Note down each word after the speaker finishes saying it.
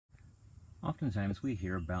Oftentimes we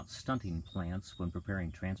hear about stunting plants when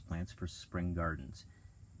preparing transplants for spring gardens.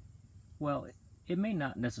 Well, it may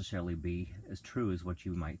not necessarily be as true as what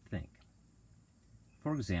you might think.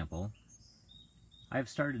 For example, I have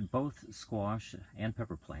started both squash and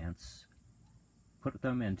pepper plants, put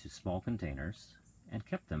them into small containers, and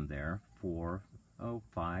kept them there for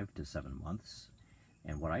 5 to 7 months.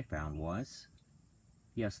 And what I found was,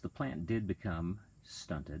 yes, the plant did become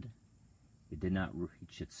stunted. It did not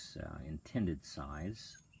reach its intended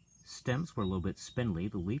size. Stems were a little bit spindly.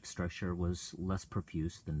 The leaf structure was less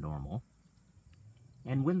profuse than normal.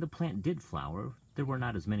 And when the plant did flower, there were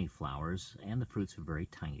not as many flowers, and the fruits were very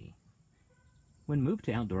tiny. When moved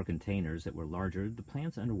to outdoor containers that were larger, the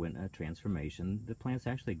plants underwent a transformation. The plants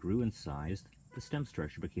actually grew in size, the stem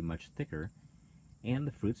structure became much thicker, and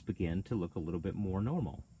the fruits began to look a little bit more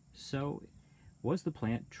normal. So, was the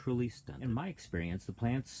plant truly stunted? In my experience, the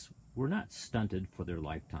plants were not stunted for their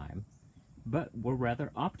lifetime, but were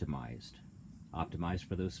rather optimized. Optimized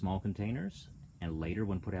for those small containers, and later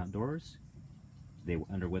when put outdoors, they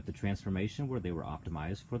underwent the transformation where they were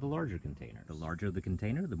optimized for the larger container. The larger the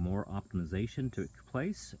container, the more optimization took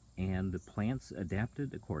place, and the plants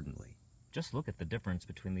adapted accordingly. Just look at the difference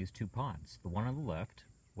between these two pots. The one on the left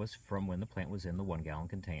was from when the plant was in the 1-gallon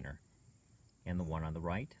container, and the one on the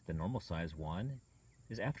right, the normal size one,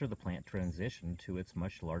 is after the plant transitioned to its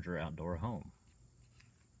much larger outdoor home.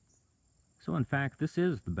 So in fact, this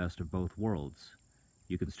is the best of both worlds.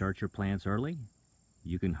 You can start your plants early,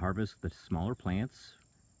 you can harvest the smaller plants,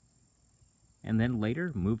 and then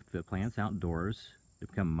later move the plants outdoors to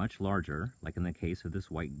become much larger, like in the case of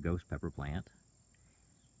this white ghost pepper plant,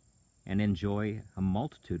 and enjoy a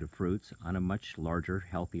multitude of fruits on a much larger,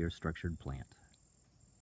 healthier structured plant.